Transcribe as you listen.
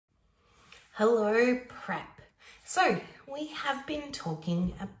Hello, prep. So we have been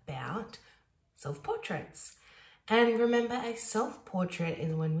talking about self-portraits. And remember, a self-portrait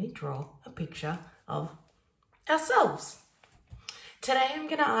is when we draw a picture of ourselves. Today, I'm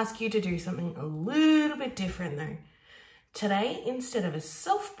going to ask you to do something a little bit different though. Today, instead of a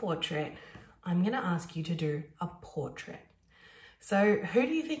self-portrait, I'm going to ask you to do a portrait. So who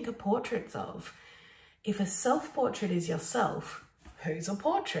do you think are portraits of? If a self-portrait is yourself, who's a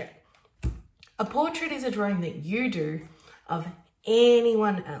portrait? A portrait is a drawing that you do of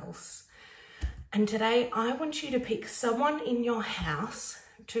anyone else. And today I want you to pick someone in your house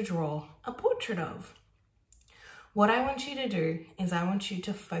to draw a portrait of. What I want you to do is I want you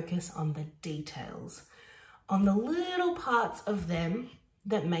to focus on the details, on the little parts of them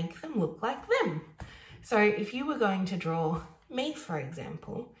that make them look like them. So if you were going to draw me, for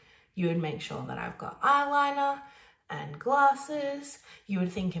example, you would make sure that I've got eyeliner and glasses. You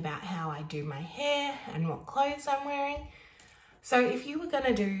would think about how I do my hair and what clothes I'm wearing. So if you were going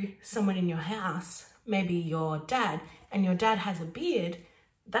to do someone in your house, maybe your dad, and your dad has a beard,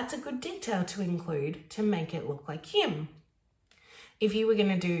 that's a good detail to include to make it look like him. If you were going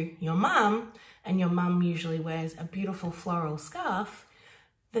to do your mum, and your mum usually wears a beautiful floral scarf,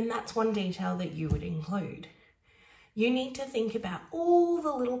 then that's one detail that you would include. You need to think about all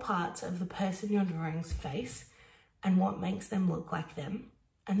the little parts of the person you're drawing's face and what makes them look like them.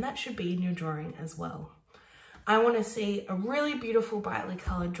 And that should be in your drawing as well. I want to see a really beautiful, brightly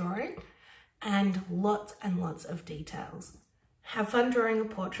coloured drawing and lots of details. Have fun drawing a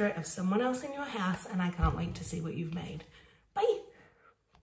portrait of someone else in your house, and I can't wait to see what you've made.